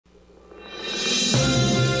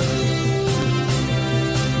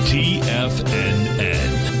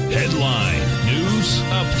TFNN. Headline News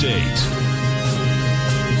Update.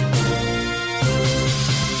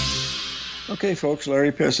 Okay, folks,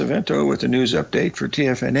 Larry Pesavento with the news update for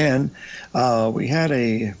TFNN. We had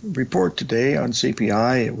a report today on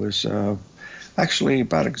CPI. It was actually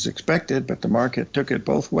about as expected, but the market took it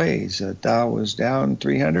both ways. Dow was down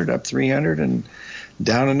 300, up 300, and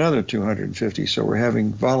down another 250. So we're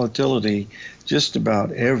having volatility just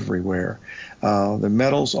about everywhere. The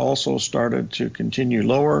metals also started to continue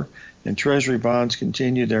lower, and Treasury bonds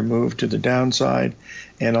continued their move to the downside,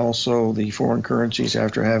 and also the foreign currencies,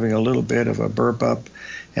 after having a little bit of a burp up,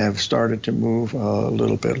 have started to move a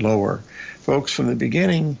little bit lower. Folks, from the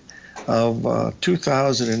beginning of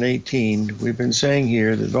 2018, we've been saying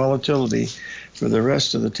here that volatility for the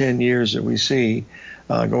rest of the 10 years that we see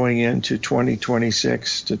going into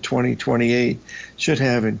 2026 to 2028 should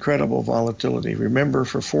have incredible volatility. Remember,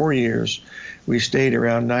 for 4 years, we stayed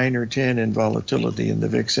around 9 or 10 in volatility in the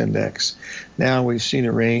VIX index. Now we've seen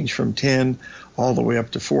a range from 10 all the way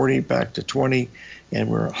up to 40, back to 20, and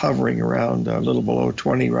we're hovering around a little below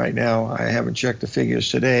 20 right now. I haven't checked the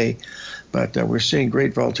figures today, but we're seeing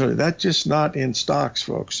great volatility. That's just not in stocks,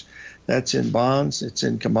 folks. That's in bonds, it's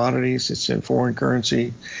in commodities, it's in foreign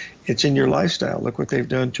currency, it's in your lifestyle. Look what they've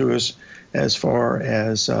done to us as far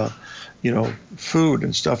as food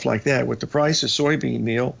and stuff like that. With the price of soybean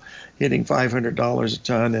meal hitting $500 a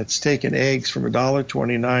ton, it's taken eggs from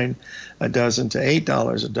 $1.29 a dozen to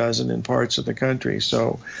 $8 a dozen in parts of the country.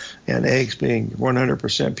 So, and eggs being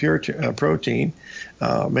 100% pure protein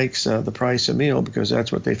makes the price a meal, because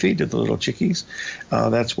that's what they feed to the little chickies.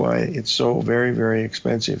 That's why it's so very, very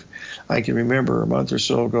expensive. I can remember a month or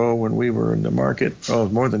so ago when we were in the market,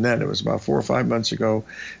 more than that, it was about 4 or 5 months ago,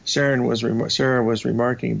 Sarah was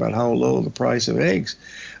remarking about how low the price of eggs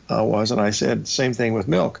was, and I said same thing with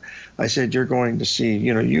milk. I said you're going to see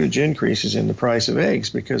huge increases in the price of eggs,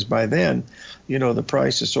 because by then the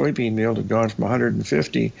price of soybean meal had gone from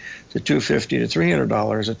 $150 to $250 to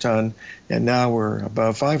 $300 a ton, and now we're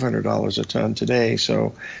above $500 a ton today.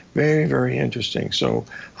 So very, very interesting. So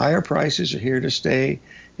higher prices are here to stay,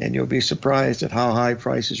 and you'll be surprised at how high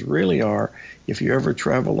prices really are if you ever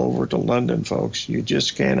travel over to London, folks. You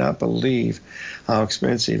just cannot believe how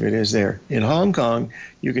expensive it is there. In Hong Kong,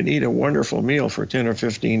 you can eat a wonderful meal for $10 or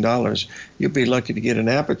 $15. You'd be lucky to get an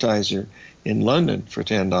appetizer in London for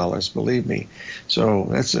 $10, believe me. So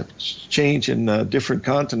that's a change in different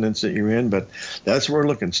continents that you're in, but that's where we're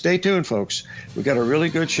looking. Stay tuned, folks. We've got a really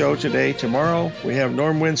good show today. Tomorrow, we have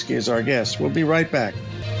Norm Winsky as our guest. We'll be right back.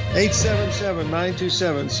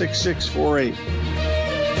 877-927-6648.